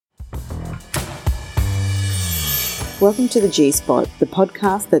Welcome to the G-Spot, the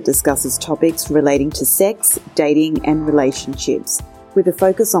podcast that discusses topics relating to sex, dating, and relationships, with a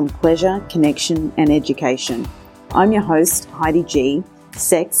focus on pleasure, connection, and education. I'm your host, Heidi G,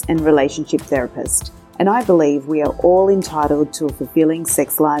 sex and relationship therapist, and I believe we are all entitled to a fulfilling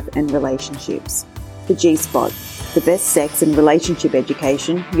sex life and relationships. The G-Spot, the best sex and relationship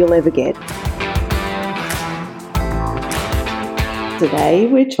education you'll ever get. Today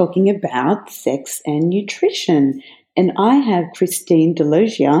we're talking about sex and nutrition, and I have Christine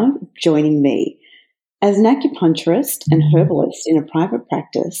Delogia joining me. As an acupuncturist and herbalist in a private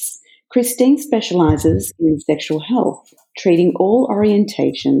practice, Christine specialises in sexual health, treating all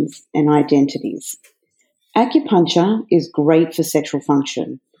orientations and identities. Acupuncture is great for sexual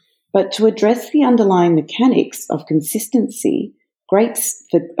function, but to address the underlying mechanics of consistency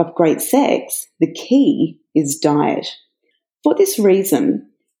of great sex, the key is diet. For this reason,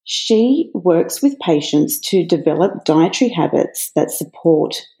 she works with patients to develop dietary habits that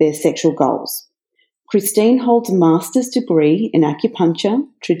support their sexual goals. Christine holds a master's degree in acupuncture,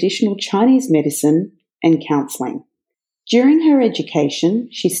 traditional Chinese medicine, and counselling. During her education,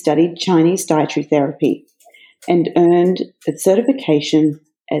 she studied Chinese dietary therapy and earned a certification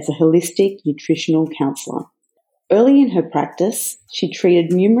as a holistic nutritional counsellor. Early in her practice, she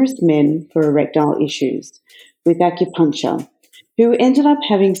treated numerous men for erectile issues with acupuncture, who ended up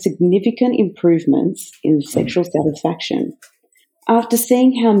having significant improvements in sexual satisfaction. After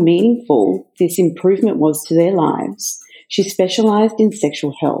seeing how meaningful this improvement was to their lives, she specialised in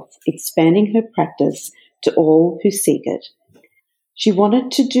sexual health, expanding her practice to all who seek it. She wanted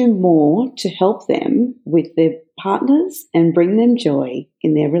to do more to help them with their partners and bring them joy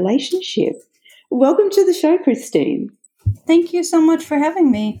in their relationship. Welcome to the show, Christine. Thank you so much for having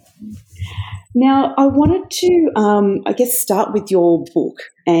me. Now, I wanted to, start with your book,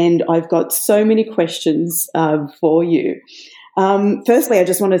 and I've got so many questions for you. Firstly, I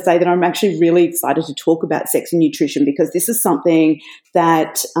just want to say that I'm actually really excited to talk about sex and nutrition because this is something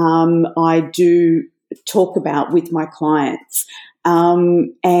that I do talk about with my clients.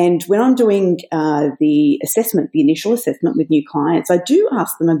 And when I'm doing the initial assessment with new clients, I do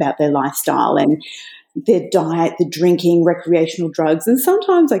ask them about their lifestyle and their diet, the drinking, recreational drugs. And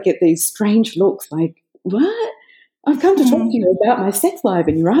sometimes I get these strange looks like, what? I've come to talk to you about my sex life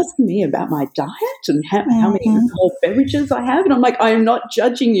and you're asking me about my diet and how many alcohol beverages I have. And I'm like, I am not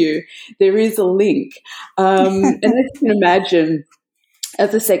judging you. There is a link. And as you can imagine,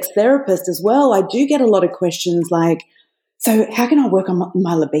 as a sex therapist as well, I do get a lot of questions like, so how can I work on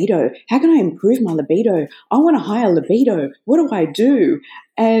my libido? How can I improve my libido? I want a higher libido. What do I do?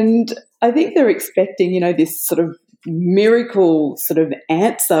 And I think they're expecting, this sort of miracle sort of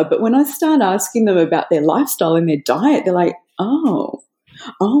answer. But when I start asking them about their lifestyle and their diet, they're like, oh,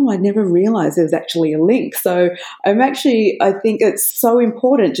 I never realized there's actually a link. So I think it's so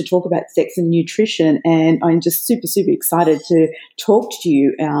important to talk about sex and nutrition. And I'm just super, super excited to talk to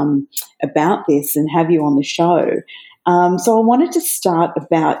you about this and have you on the show. So I wanted to start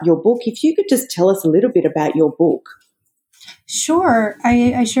about your book. If you could just tell us a little bit about your book. Sure,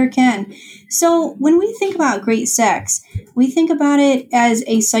 I sure can. So when we think about great sex, we think about it as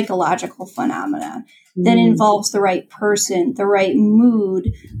a psychological phenomenon that involves the right person, the right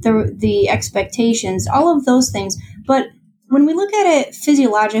mood, the expectations, all of those things. But when we look at it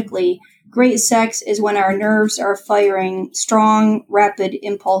physiologically, great sex is when our nerves are firing strong, rapid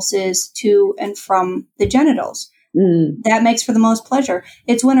impulses to and from the genitals. That makes for the most pleasure.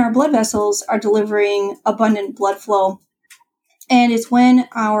 It's when our blood vessels are delivering abundant blood flow. And it's when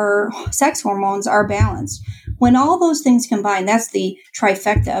our sex hormones are balanced. When all those things combine, that's the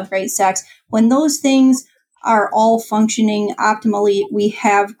trifecta of great sex. When those things are all functioning optimally, we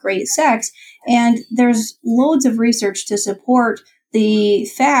have great sex. And there's loads of research to support the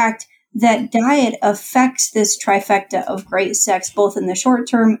fact that diet affects this trifecta of great sex, both in the short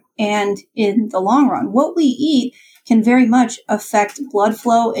term and in the long run. What we eat can very much affect blood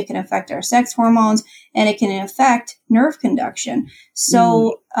flow. It can affect our sex hormones, and it can affect nerve conduction.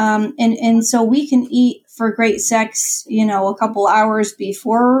 So, and so we can eat for great sex, a couple hours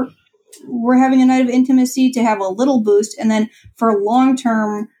before we're having a night of intimacy to have a little boost. And then for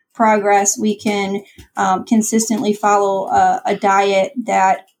long-term progress, we can consistently follow a diet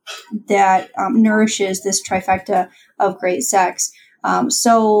that nourishes this trifecta of great sex.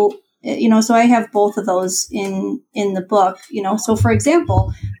 So I have both of those in the book, so for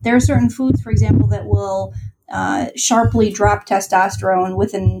example, there are certain foods, for example, that will sharply drop testosterone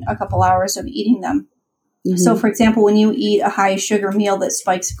within a couple hours of eating them. So for example, when you eat a high sugar meal that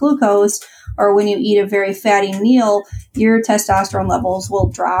spikes glucose, or when you eat a very fatty meal, your testosterone levels will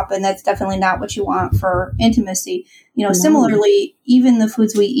drop, and that's definitely not what you want for intimacy. No. Similarly, even the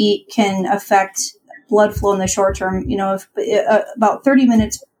foods we eat can affect blood flow in the short term. If about 30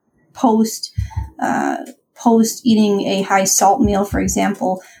 minutes post eating a high salt meal, for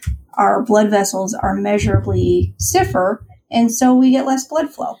example, our blood vessels are measurably stiffer, and so we get less blood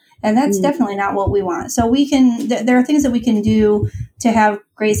flow. And that's definitely not what we want. So there are things that we can do to have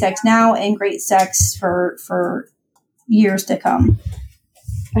great sex now and great sex for years to come.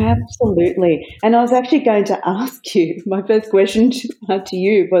 Absolutely. And I was actually going to ask you, my first question to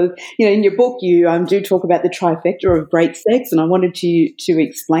you was, in your book, you do talk about the trifecta of great sex, and I wanted to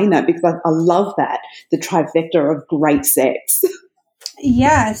explain that because I love that, the trifecta of great sex.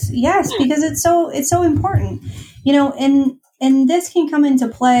 Yes, because it's so important, and this can come into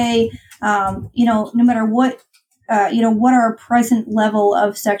play, no matter what, what our present level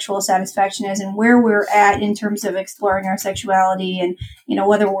of sexual satisfaction is and where we're at in terms of exploring our sexuality, and,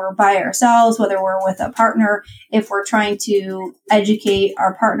 whether we're by ourselves, whether we're with a partner, if we're trying to educate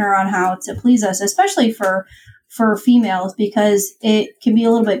our partner on how to please us, especially for females, because it can be a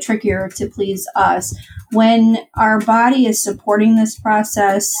little bit trickier to please us. When our body is supporting this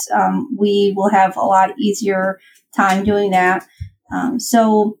process, we will have a lot easier time doing that.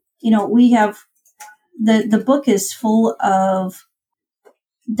 We have the book is full of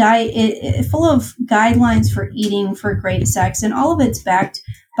guidelines for eating for great sex, and all of it's backed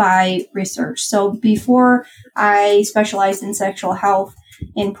by research. So before I specialized in sexual health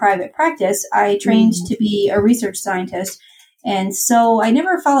in private practice, I trained to be a research scientist. And so I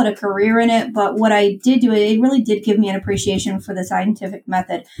never followed a career in it, but what I did do, it really did give me an appreciation for the scientific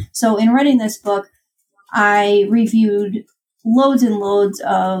method. So in writing this book, I reviewed loads and loads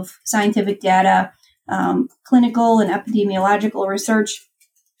of scientific data, clinical and epidemiological research,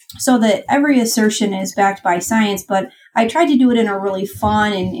 so that every assertion is backed by science, but I tried to do it in a really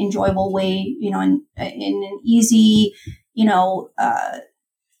fun and enjoyable way, in an easy,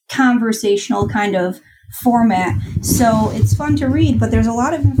 conversational kind of format. So it's fun to read, but there's a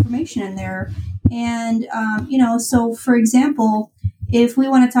lot of information in there. And, so for example, if we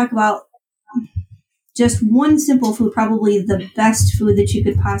want to talk about just one simple food, probably the best food that you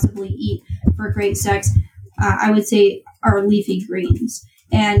could possibly eat for great sex, I would say are leafy greens.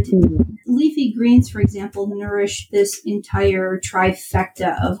 And leafy greens, for example, nourish this entire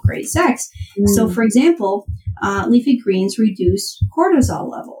trifecta of great sex. So, for example, leafy greens reduce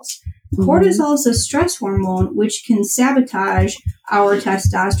cortisol levels. Cortisol is a stress hormone which can sabotage our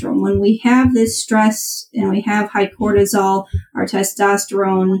testosterone. When we have this stress and we have high cortisol, our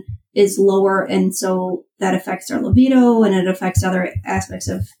testosterone is lower, and so that affects our libido and it affects other aspects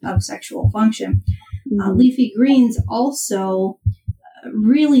of sexual function. Leafy greens also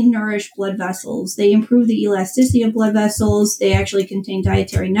really nourish blood vessels. They improve the elasticity of blood vessels. They actually contain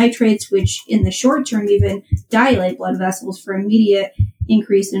dietary nitrates, which in the short term even dilate blood vessels for immediate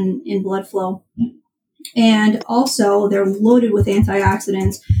increase in blood flow. And also they're loaded with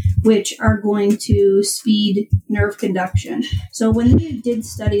antioxidants, which are going to speed nerve conduction. So when they did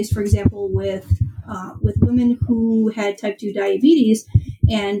studies, for example, with women who had type 2 diabetes,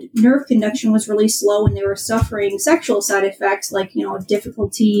 and nerve conduction was really slow and they were suffering sexual side effects like,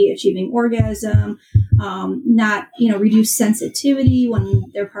 difficulty achieving orgasm, reduced sensitivity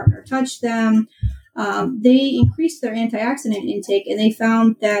when their partner touched them. They increased their antioxidant intake, and they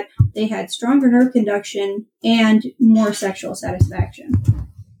found that they had stronger nerve conduction and more sexual satisfaction.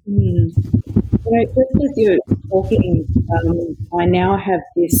 Just as you're talking, I now have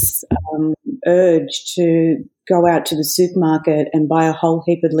this urge to go out to the supermarket and buy a whole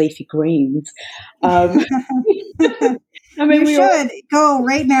heap of leafy greens. You should go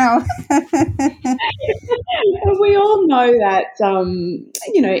right now. We all know that,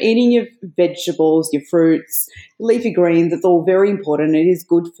 eating your vegetables, your fruits, leafy greens, it's all very important. It is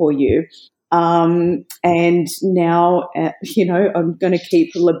good for you. And now, I'm going to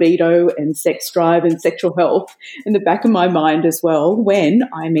keep libido and sex drive and sexual health in the back of my mind as well when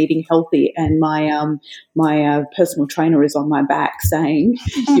I'm eating healthy and my personal trainer is on my back saying,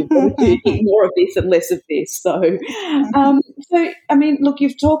 you've got to eat more of this and less of this. So, look,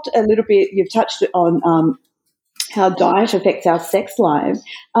 you've talked a little bit, you've touched on how diet affects our sex life.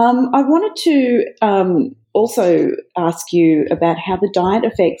 I wanted to also ask you about how the diet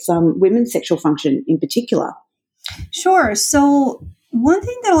affects women's sexual function in particular. Sure. So one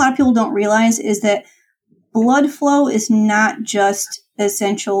thing that a lot of people don't realize is that blood flow is not just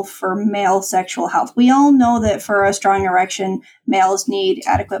essential for male sexual health. We all know that for a strong erection, males need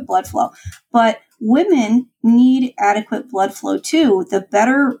adequate blood flow, but women need adequate blood flow too. The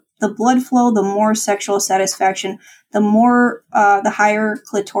better the blood flow, the more sexual satisfaction, the more, the higher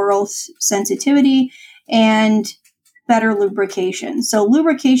clitoral sensitivity, and better lubrication. So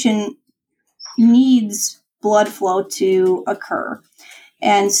lubrication needs blood flow to occur.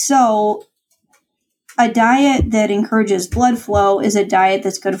 And so a diet that encourages blood flow is a diet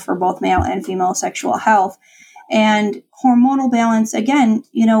that's good for both male and female sexual health. And hormonal balance, again,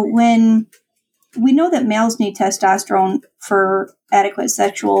 when we know that males need testosterone for adequate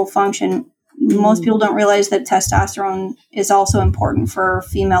sexual function, most people don't realize that testosterone is also important for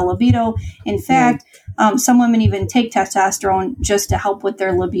female libido. In fact, some women even take testosterone just to help with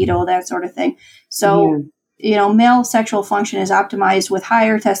their libido, that sort of thing. So, male sexual function is optimized with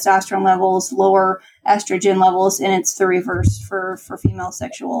higher testosterone levels, lower estrogen levels, and it's the reverse for female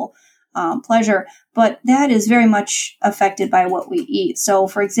sexual pleasure. But that is very much affected by what we eat. So,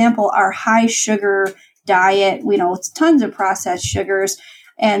 for example, our high sugar diet, it's tons of processed sugars,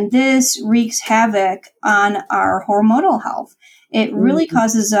 and this wreaks havoc on our hormonal health. It really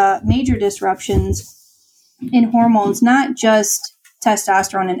causes major disruptions in hormones, not just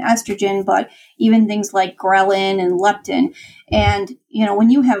testosterone and estrogen, but even things like ghrelin and leptin. And, when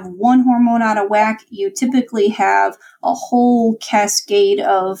you have one hormone out of whack, you typically have a whole cascade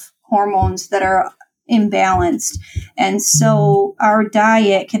of hormones that are imbalanced. And so our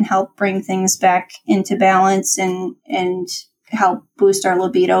diet can help bring things back into balance and help boost our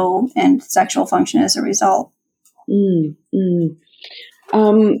libido and sexual function as a result. And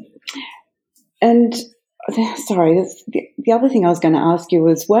sorry, the other thing I was going to ask you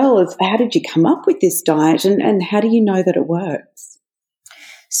as well is, how did you come up with this diet, and how do you know that it works?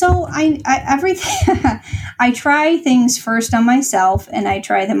 So I try things first on myself, and I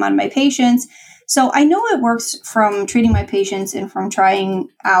try them on my patients. So I know it works from treating my patients and from trying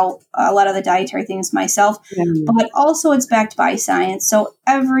out a lot of the dietary things myself, but also it's backed by science. So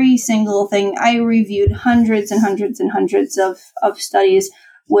every single thing, I reviewed hundreds and hundreds and hundreds of studies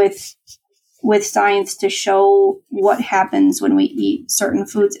with science to show what happens when we eat certain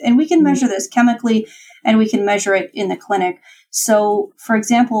foods. And we can measure this chemically, and we can measure it in the clinic. So, for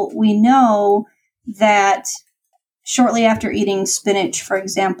example, we know that shortly after eating spinach, for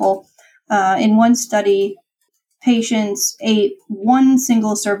example, in one study, patients ate one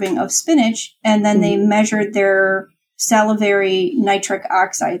single serving of spinach, and then they measured their salivary nitric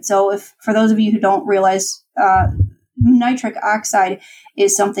oxide. So for those of you who don't realize, nitric oxide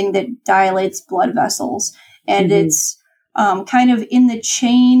is something that dilates blood vessels, and it's kind of in the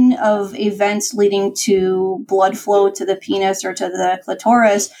chain of events leading to blood flow to the penis or to the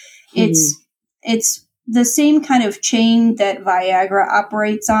clitoris. It's the same kind of chain that Viagra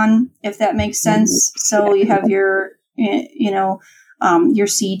operates on, if that makes sense. So you have your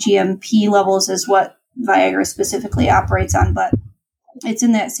CGMP levels is what Viagra specifically operates on, but it's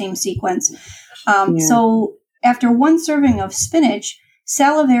in that same sequence. So after one serving of spinach,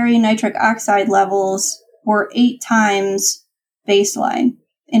 salivary nitric oxide levels were 8 times baseline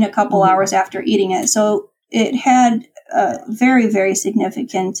in a couple hours after eating it. So it had a very, very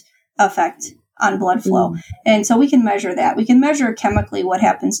significant effect on blood flow. And so we can measure that. We can measure chemically what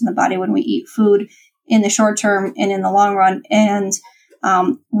happens in the body when we eat food in the short term and in the long run. And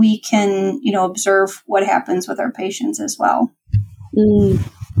we can, observe what happens with our patients as well. And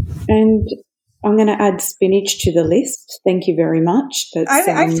I'm going to add spinach to the list. Thank you very much.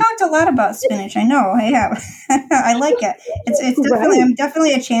 I've talked a lot about spinach. I know I have. I like it. It's definitely, I'm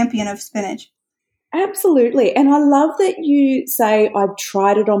definitely a champion of spinach. Absolutely. And I love that you say I've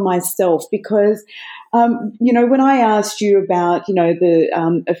tried it on myself, because, when I asked you about,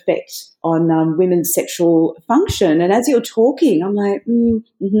 the effect on women's sexual function, and as you're talking, I'm like,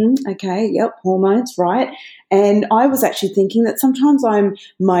 okay, yep, hormones, right. And I was actually thinking that sometimes I'm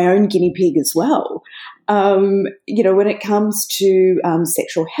my own guinea pig as well. When it comes to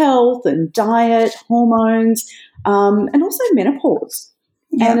sexual health and diet, hormones, and also menopause.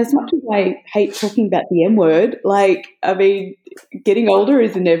 Yeah. And as much as I hate talking about the M word, getting older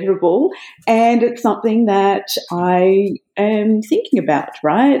is inevitable, and it's something that I am thinking about,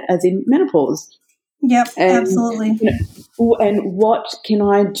 right, as in menopause. Yep, absolutely. And what can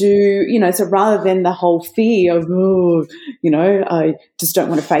I do, so rather than the whole fear of, I just don't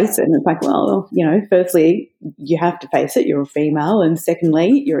want to face it. And it's like, well, firstly, you have to face it. You're a female. And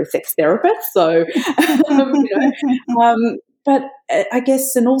secondly, you're a sex therapist. So, but I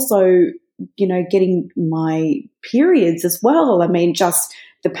guess, and also, getting my periods as well. I mean, just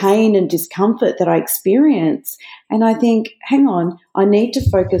the pain and discomfort that I experience. And I think, hang on, I need to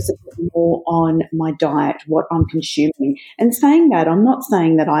focus a bit more on my diet, what I'm consuming. And saying that, I'm not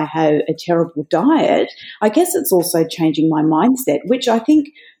saying that I have a terrible diet. I guess it's also changing my mindset, which I think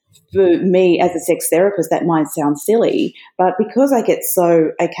for me as a sex therapist, that might sound silly, but because I get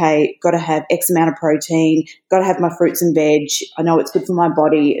so, okay, got to have X amount of protein, got to have my fruits and veg, I know it's good for my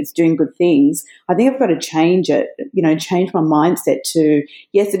body, it's doing good things, I think I've got to change it, change my mindset to,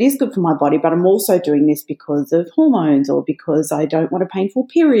 yes, it is good for my body, but I'm also doing this because of hormones or because I don't want a painful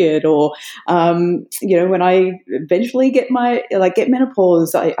period or, when I eventually get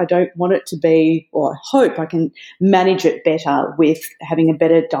menopause, I don't want it to be, or I hope I can manage it better with having a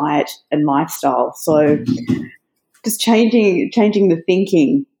better diet and lifestyle. So just changing the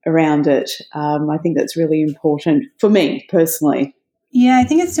thinking around it, I think that's really important for me personally. Yeah, I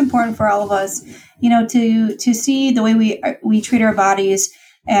think it's important for all of us, to see the way we treat our bodies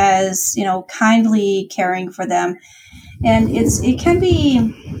as, kindly caring for them. And it can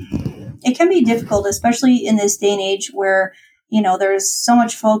be difficult, especially in this day and age where, there's so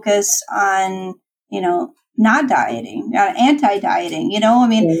much focus on, not dieting, anti-dieting,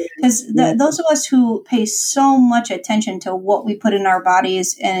 because those of us who pay so much attention to what we put in our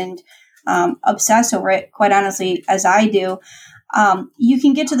bodies and obsess over it, quite honestly, as I do, you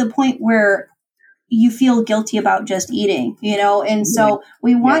can get to the point where you feel guilty about just eating, and so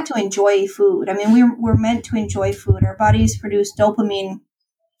we want to enjoy food. I mean, we're meant to enjoy food. Our bodies produce dopamine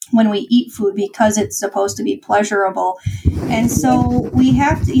when we eat food because it's supposed to be pleasurable. And so we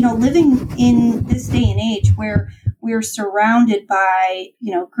have to, living in this day and age where we're surrounded by,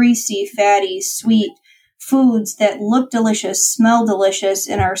 greasy, fatty, sweet foods that look delicious, smell delicious,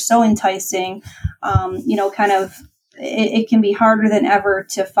 and are so enticing, it can be harder than ever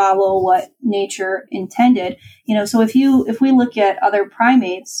to follow what nature intended. So if we look at other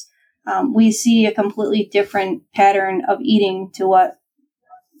primates, we see a completely different pattern of eating to what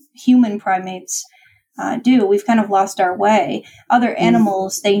human primates do. We've kind of lost our way. Other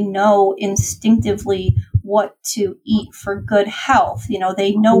animals, they know instinctively what to eat for good health.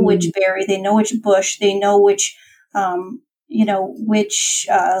 They know which berry, they know which bush, they know which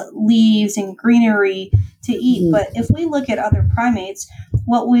leaves and greenery to eat. But if we look at other primates,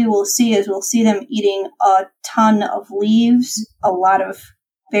 what we will see is we'll see them eating a ton of leaves, a lot of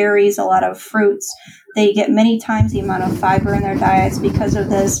berries, a lot of fruits. They get many times the amount of fiber in their diets because of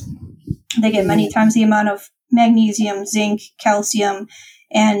this. They get many times the amount of magnesium, zinc, calcium,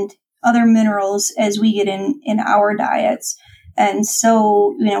 and other minerals as we get in our diets. And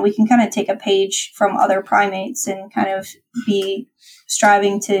so, we can kind of take a page from other primates and kind of be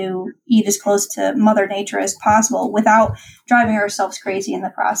striving to eat as close to Mother Nature as possible without driving ourselves crazy in the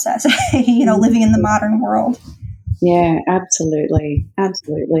process, living in the modern world. Yeah, absolutely.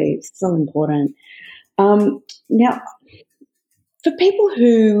 Absolutely. It's so important. Now, for people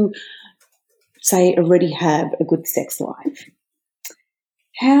who, say, already have a good sex life,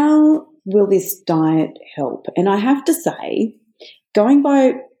 how will this diet help? And I have to say, going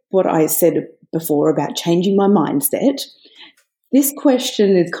by what I said before about changing my mindset, this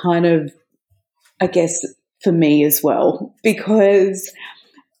question is kind of, I guess, for me as well, because,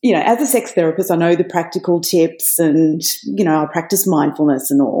 as a sex therapist, I know the practical tips and, I practice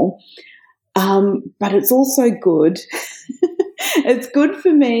mindfulness and all, but it's also good. It's good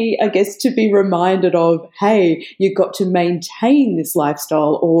for me, I guess, to be reminded of, hey, you've got to maintain this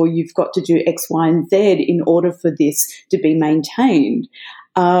lifestyle or you've got to do X, Y, and Z in order for this to be maintained.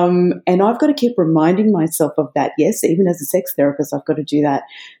 And I've got to keep reminding myself of that. Yes, even as a sex therapist, I've got to do that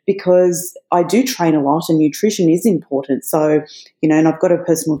because I do train a lot and nutrition is important. So, and I've got a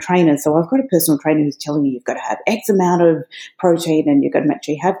personal trainer. So I've got a personal trainer who's telling you you've got to have X amount of protein and you've got to make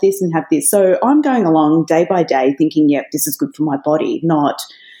sure you have this and have this. So I'm going along day by day thinking, yep, this is good for my body, not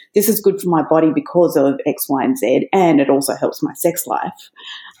this is good for my body because of X, Y, and Z, and it also helps my sex life.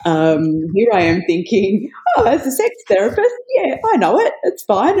 Here I am thinking, as a sex therapist, yeah, I know it. It's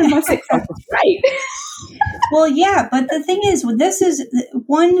fine, and my sex life is great. Well, yeah, but the thing is, this is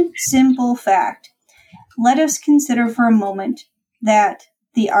one simple fact. Let us consider for a moment that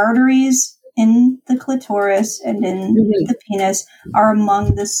the arteries in the clitoris and in the penis are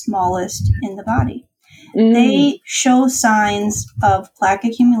among the smallest in the body. They show signs of plaque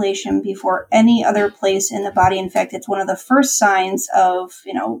accumulation before any other place in the body. In fact, it's one of the first signs of,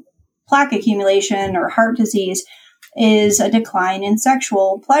 plaque accumulation or heart disease is a decline in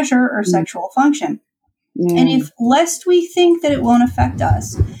sexual pleasure or sexual function. And lest we think that it won't affect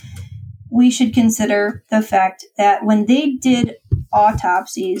us, we should consider the fact that when they did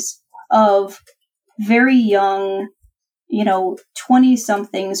autopsies of very young,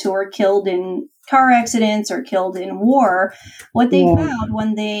 20-somethings who were killed in car accidents or killed in war, what they found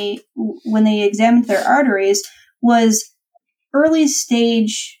when they examined their arteries was early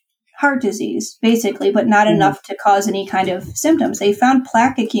stage heart disease, basically, but not enough to cause any kind of symptoms. They found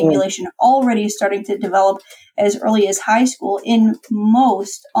plaque accumulation already starting to develop as early as high school in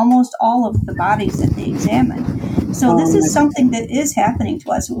almost all of the bodies that they examined. So this is something that is happening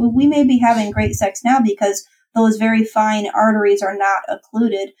to us. We may be having great sex now because those very fine arteries are not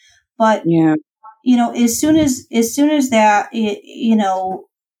occluded, but as soon as that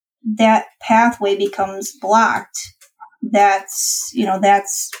that pathway becomes blocked, that's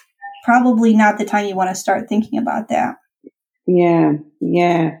probably not the time you want to start thinking about that. Yeah.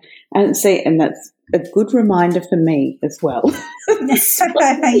 And that's a good reminder for me as well.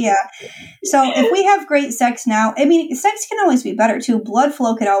 Yeah. So if we have great sex now, sex can always be better too. Blood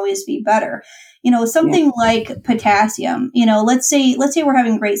flow could always be better. Something like potassium, let's say we're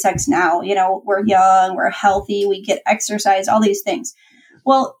having great sex now, we're young, we're healthy, we get exercise, all these things.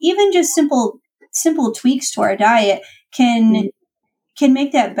 Well, even just simple tweaks to our diet can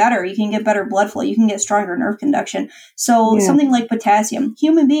make that better. You can get better blood flow. You can get stronger nerve conduction. So something like potassium,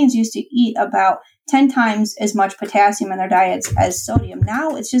 human beings used to eat about 10 times as much potassium in their diets as sodium.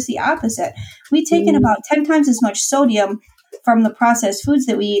 Now it's just the opposite. We take in about 10 times as much sodium from the processed foods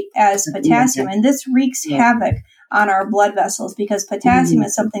that we eat as potassium. And this wreaks havoc on our blood vessels because potassium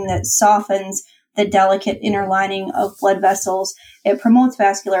is something that softens the delicate inner lining of blood vessels. It promotes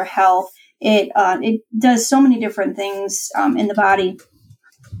vascular health. It does so many different things in the body.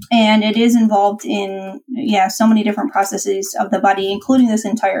 And it is involved in, so many different processes of the body, including this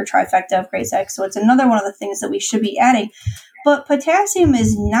entire trifecta of great sex. So it's another one of the things that we should be adding. But potassium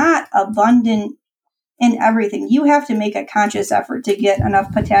is not abundant in everything. You have to make a conscious effort to get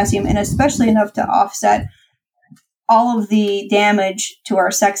enough potassium, and especially enough to offset all of the damage to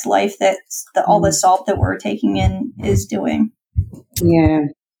our sex life that all the salt that we're taking in is doing. Yeah.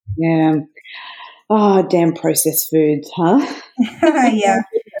 Oh, damn processed foods, huh? Yeah.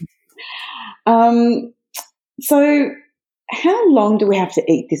 So how long do we have to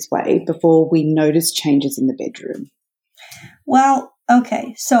eat this way before we notice changes in the bedroom? Well,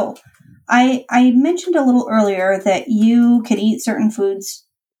 okay. So I mentioned a little earlier that you can eat certain foods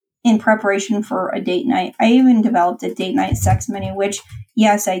in preparation for a date night. I even developed a date night sex menu, which,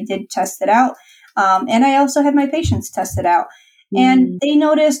 yes, I did test it out. And I also had my patients test it out. And they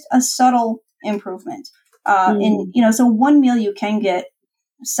noticed a subtle improvement. So one meal you can get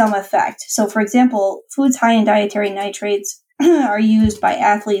some effect. So, for example, foods high in dietary nitrates are used by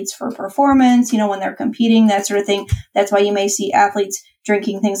athletes for performance, when they're competing, that sort of thing. That's why you may see athletes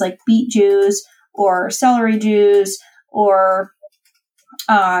drinking things like beet juice or celery juice or,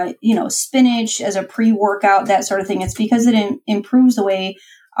 spinach as a pre-workout, that sort of thing. It's because it improves the way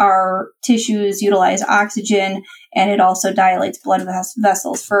our tissues utilize oxygen, and it also dilates blood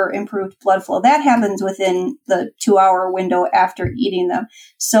vessels for improved blood flow. That happens within the 2-hour window after eating them.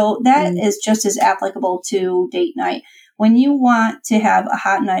 So that is just as applicable to date night. When you want to have a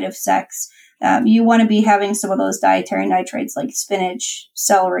hot night of sex, you want to be having some of those dietary nitrates like spinach,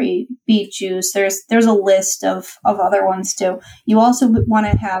 celery, beet juice. There's a list of other ones too. You also want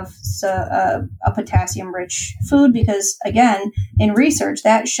to have a potassium-rich food because, again, in research,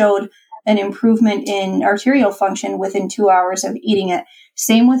 that showed an improvement in arterial function within 2 hours of eating it.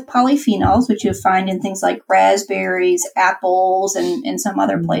 Same with polyphenols, which you find in things like raspberries, apples, and some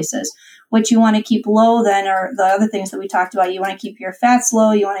other places. What you want to keep low then are the other things that we talked about. You want to keep your fats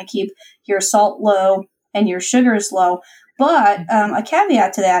low. You want to keep your salt low and your sugars low. But a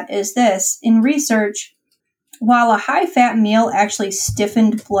caveat to that is this. In research, while a high-fat meal actually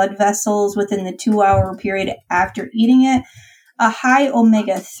stiffened blood vessels within the 2-hour period after eating it, a high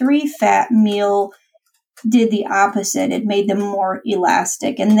omega-3 fat meal did the opposite. It made them more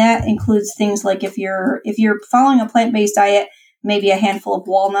elastic. And that includes things like if you're following a plant-based diet, maybe a handful of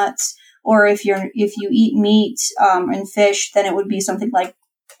walnuts, or if you eat meat and fish, then it would be something like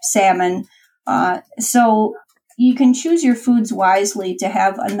salmon. So you can choose your foods wisely to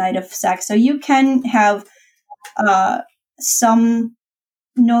have a night of sex. So you can have some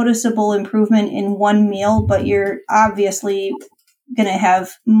noticeable improvement in one meal, but you're obviously going to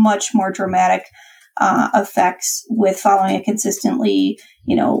have much more dramatic effects with following a consistently,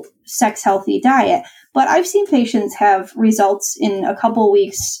 sex healthy diet. But I've seen patients have results in a couple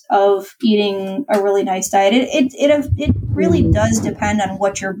weeks of eating a really nice diet. It really does depend on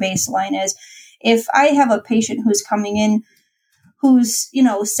what your baseline is. If I have a patient who's coming in who's,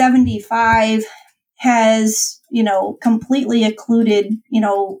 75, has, completely occluded,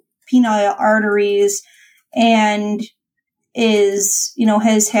 penile arteries and is,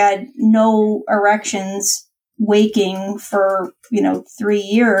 has had no erections waking for, 3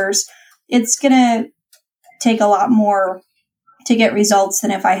 years, it's going to take a lot more to get results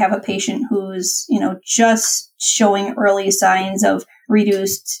than if I have a patient who's, just showing early signs of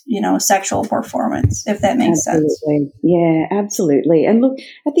reduced, sexual performance, if that makes sense. Yeah, absolutely. And look,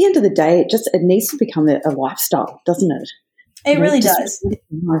 at the end of the day, it needs to become a lifestyle, doesn't it? It really does.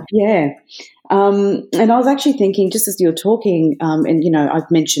 Yeah. And I was actually thinking, just as you were talking, and, I've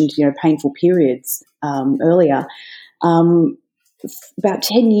mentioned, painful periods earlier. About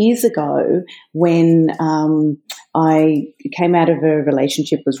 10 years ago, when I came out of a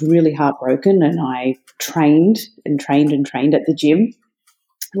relationship, was really heartbroken, and I trained at the gym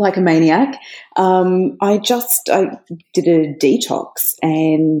like a maniac. I did a detox,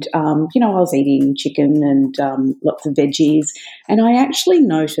 and I was eating chicken and lots of veggies, and I actually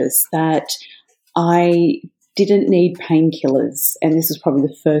noticed that I didn't need painkillers, and this was probably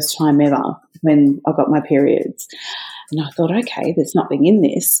the first time ever when I got my periods. And I thought, okay, there's nothing in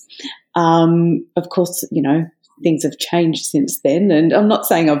this. Of course, things have changed since then. And I'm not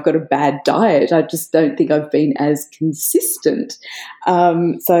saying I've got a bad diet. I just don't think I've been as consistent.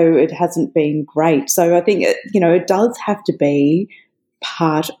 So it hasn't been great. So I think, it does have to be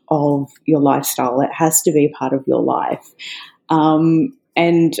part of your lifestyle. It has to be part of your life.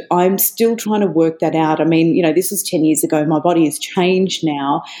 And I'm still trying to work that out. I mean, this was 10 years ago. My body has changed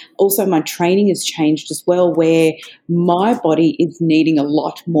now. Also, my training has changed as well, where my body is needing a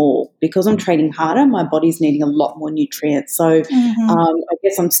lot more. Because I'm training harder, my body's needing a lot more nutrients. So I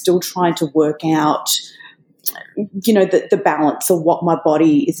guess I'm still trying to work out, the balance of what my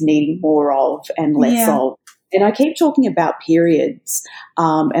body is needing more of and less of. And I keep talking about periods,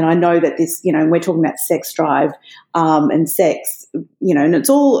 and I know that this, we're talking about sex drive and sex, and it's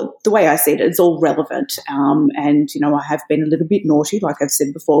all, the way I see it, it's all relevant. And, I have been a little bit naughty, like I've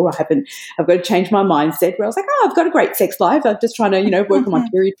said before. I've got to change my mindset where I was like, I've got a great sex life. I'm just trying to, work on my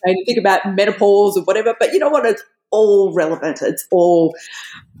period pain and think about menopause or whatever. But you know what? It's all relevant. It's all,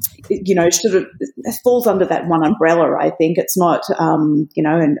 sort of, it falls under that one umbrella. I think it's not, and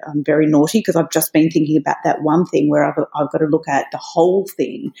I'm very naughty because I've just been thinking about that one thing where I've got to look at the whole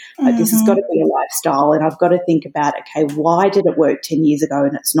thing. This has got to be a lifestyle, and I've got to think about, okay, why did it work 10 years ago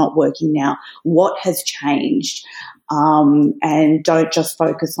and it's not working now? What has changed? And don't just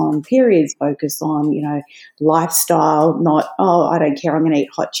focus on periods, focus on, lifestyle, not, I don't care, I'm going to eat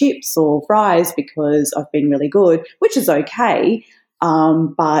hot chips or fries because I've been really good, which is okay.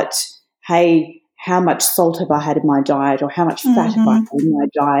 But hey, how much salt have I had in my diet, or how much fat have I had in my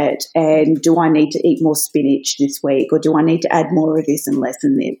diet? And do I need to eat more spinach this week, or do I need to add more of this and less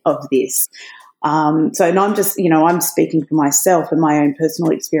of this? So, and I'm just, I'm speaking for myself and my own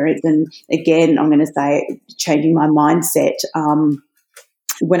personal experience. And again, I'm going to say changing my mindset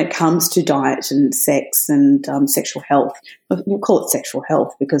when it comes to diet and sex and sexual health. We'll call it sexual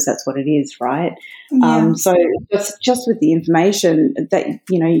health because that's what it is, right? Yeah. So just with the information that,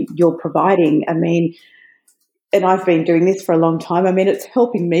 you're providing, I mean, and I've been doing this for a long time. I mean, it's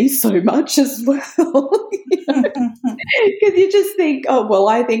helping me so much as well. Because you just think,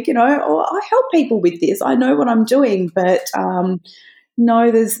 I think, I help people with this. I know what I'm doing, but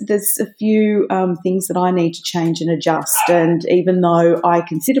no, there's a few things that I need to change and adjust. And even though I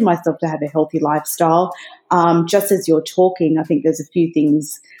consider myself to have a healthy lifestyle, just as you're talking, I think there's a few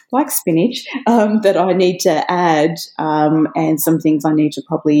things like spinach that I need to add, and some things I need to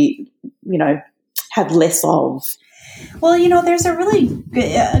probably, have less of. Well, there's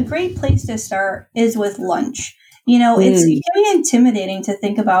a great place to start is with lunch. It's really intimidating to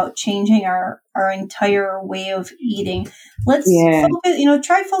think about changing our entire way of eating. Let's focus,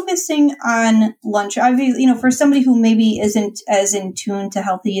 try focusing on lunch. For somebody who maybe isn't as in tune to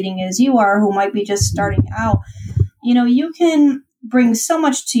healthy eating as you are, who might be just starting out, you can bring so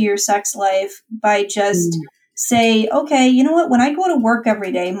much to your sex life by just say, okay, you know what? When I go to work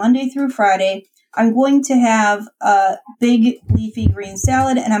every day, Monday through Friday, I'm going to have a big leafy green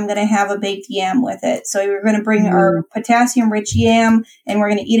salad, and I'm going to have a baked yam with it. So we're going to bring our potassium-rich yam, and we're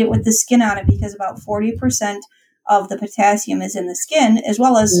going to eat it with the skin on it, because about 40% of the potassium is in the skin, as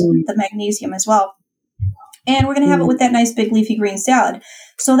well as the magnesium as well. And we're going to have it with that nice big leafy green salad.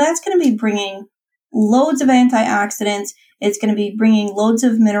 So that's going to be bringing loads of antioxidants. It's going to be bringing loads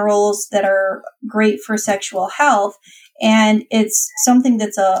of minerals that are great for sexual health. And it's something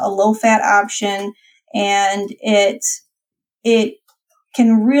that's a low-fat option, and it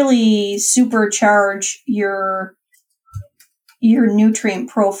can really supercharge your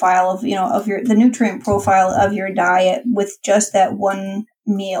nutrient profile of the nutrient profile of your diet with just that one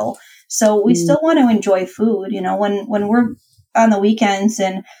meal. So we still want to enjoy food. When we're on the weekends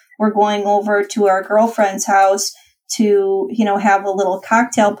and we're going over to our girlfriend's house to have a little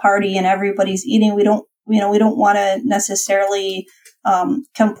cocktail party and everybody's eating, we don't we don't want to necessarily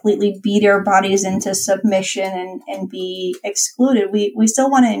completely beat our bodies into submission and be excluded. We still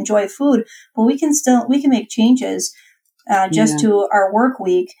want to enjoy food, but we can make changes to our work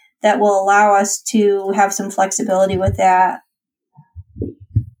week that will allow us to have some flexibility with that.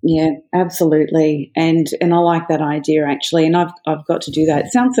 Yeah, absolutely. And I like that idea, actually. And I've got to do that.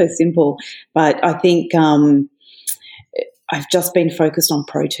 It sounds so simple, but I think I've just been focused on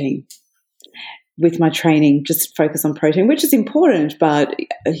protein with my training, just focus on protein, which is important, but,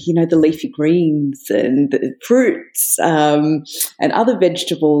 the leafy greens and the fruits and other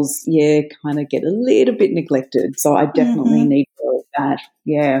vegetables, kind of get a little bit neglected. So I definitely need more of that.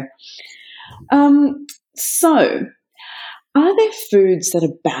 Yeah. So are there foods that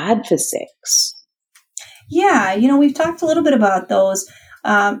are bad for sex? Yeah, we've talked a little bit about those.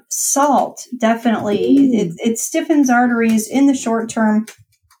 Salt, definitely. It stiffens arteries in the short term,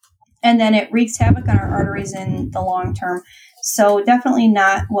 and then it wreaks havoc on our arteries in the long term. So definitely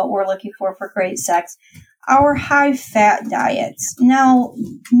not what we're looking for great sex. Our high-fat diets. Now,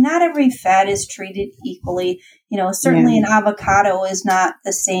 not every fat is treated equally. Certainly an avocado is not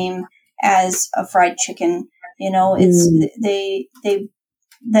the same as a fried chicken. The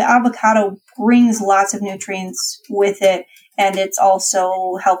avocado brings lots of nutrients with it, and it's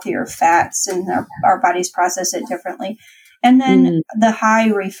also healthier fats, and our bodies process it differently. And then the high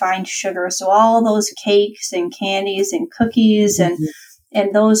refined sugar. So all those cakes and candies and cookies and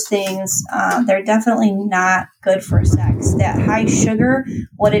those things, they're definitely not good for sex. That high sugar,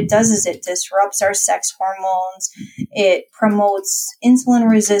 what it does is it disrupts our sex hormones. It promotes insulin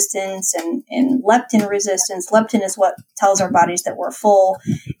resistance and leptin resistance. Leptin is what tells our bodies that we're full,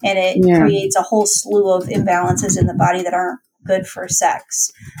 and it creates a whole slew of imbalances in the body that aren't good for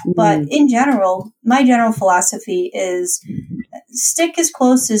sex. But in general, my general philosophy is stick as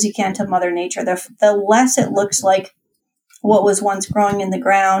close as you can to Mother Nature. The less it looks like what was once growing in the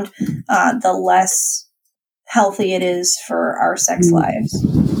ground, the less healthy it is for our sex lives.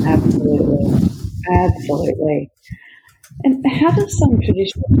 Absolutely. And how do some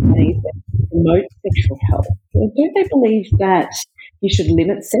traditional Chinese promote sexual health? Don't they believe that you should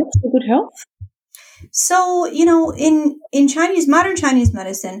limit sex for good health? So, in modern Chinese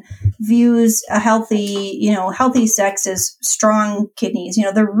medicine views a healthy sex as strong kidneys.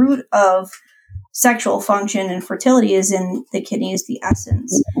 The root of sexual function and fertility is in the kidneys, the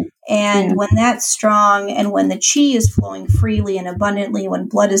essence. And when that's strong, and when the qi is flowing freely and abundantly, when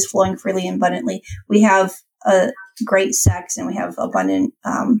blood is flowing freely and abundantly, we have a great sex, and we have abundant,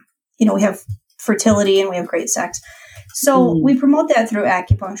 we have fertility, and we have great sex. So we promote that through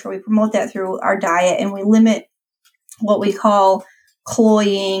acupuncture. We promote that through our diet, and we limit what we call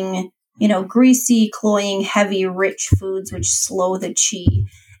cloying, greasy, cloying, heavy, rich foods, which slow the qi.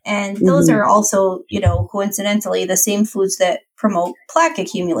 And those are also, coincidentally, the same foods that promote plaque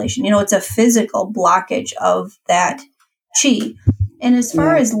accumulation. It's a physical blockage of that qi. And as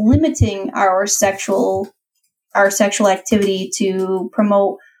far as limiting our sexual activity to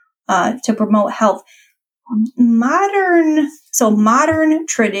promote health, modern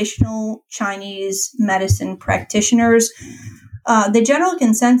traditional Chinese medicine practitioners, the general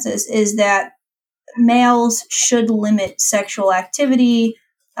consensus is that males should limit sexual activity,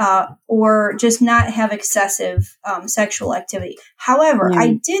 or just not have excessive sexual activity. However,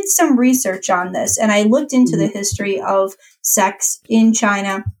 I did some research on this, and I looked into the history of sex in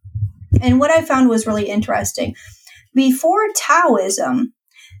China, and what I found was really interesting. Before Taoism,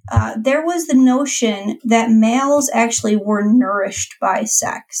 there was the notion that males actually were nourished by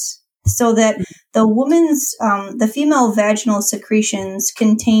sex, so that the female vaginal secretions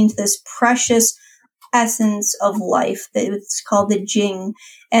contained this precious essence of life that it's called the Jing,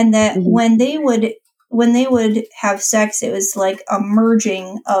 and that when they would have sex, it was like a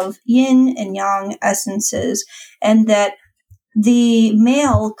merging of yin and yang essences, and that the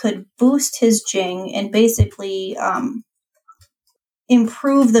male could boost his Jing and basically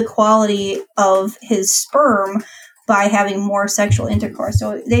improve the quality of his sperm by having more sexual intercourse.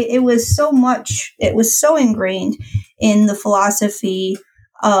 So it was so ingrained in the philosophy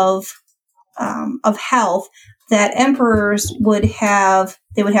of health that emperors would have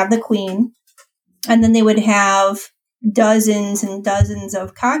the queen, and then they would have dozens and dozens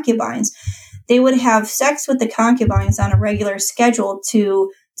of concubines. They would have sex with the concubines on a regular schedule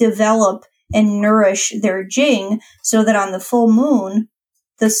to develop and nourish their Jing, so that on the full moon,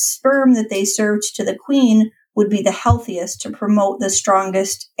 the sperm that they served to the queen would be the healthiest to promote the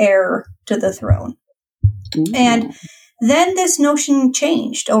strongest heir to the throne. And Then this notion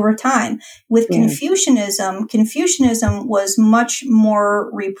changed over time. With Confucianism was much more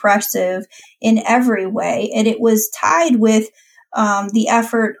repressive in every way, and it was tied with the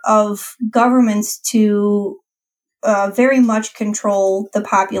effort of governments to very much control the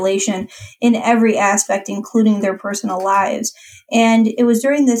population in every aspect, including their personal lives. And it was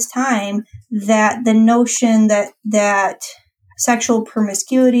during this time that the notion that sexual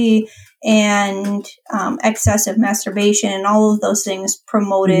promiscuity and excessive masturbation and all of those things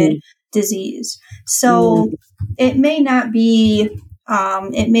promoted disease. So it may not be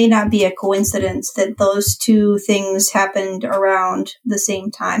a coincidence that those two things happened around the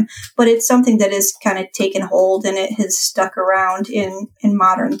same time, but it's something that has kind of taken hold and it has stuck around in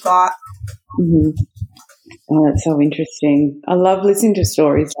modern thought. Mm-hmm. Oh, that's so interesting. I love listening to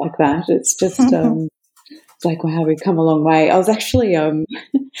stories like that. It's just it's like, wow, we've come a long way. I was actually,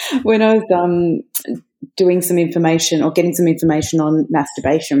 when I was doing some information or getting some information on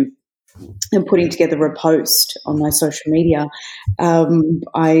masturbation and putting together a post on my social media,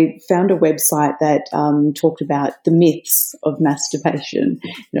 I found a website that talked about the myths of masturbation,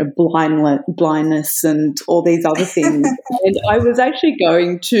 blindness and all these other things. And I was actually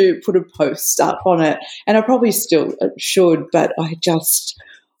going to put a post up on it, and I probably still should, but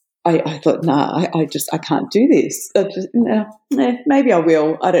I thought, I can't do this. Maybe I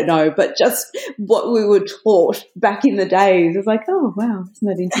will. I don't know. But just what we were taught back in the days, I was like, oh, wow, isn't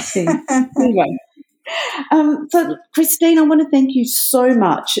that interesting? Anyway. So, Christine, I want to thank you so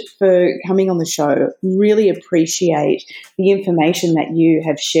much for coming on the show. Really appreciate the information that you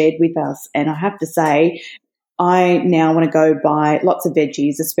have shared with us. And I have to say, I now want to go buy lots of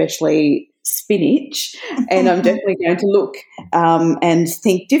veggies, especially spinach, and I'm definitely going to look and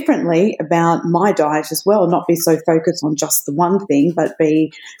think differently about my diet as well, not be so focused on just the one thing, but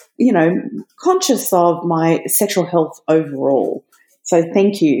be, conscious of my sexual health overall. So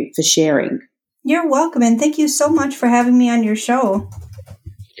thank you for sharing. You're welcome, and thank you so much for having me on your show.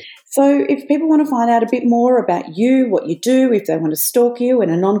 So if people want to find out a bit more about you, what you do, if they want to stalk you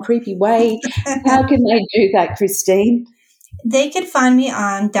in a non-creepy way, how can they do that, Christine? They can find me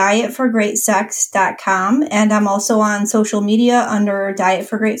on dietforgreatsex.com, and I'm also on social media under Diet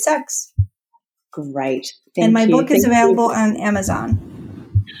for Great Sex. Great. And my book is available on Amazon.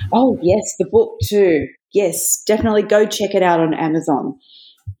 Oh, yes, the book too. Yes, definitely go check it out on Amazon.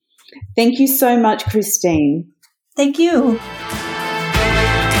 Thank you so much, Christine. Thank you.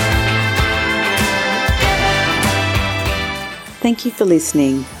 Thank you for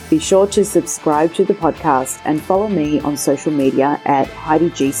listening. Be sure to subscribe to the podcast and follow me on social media at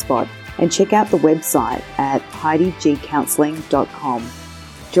Heidi G Spot, and check out the website at HeidiGCounselling.com.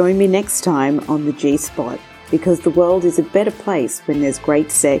 Join me next time on the G Spot, because the world is a better place when there's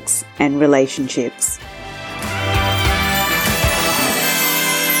great sex and relationships.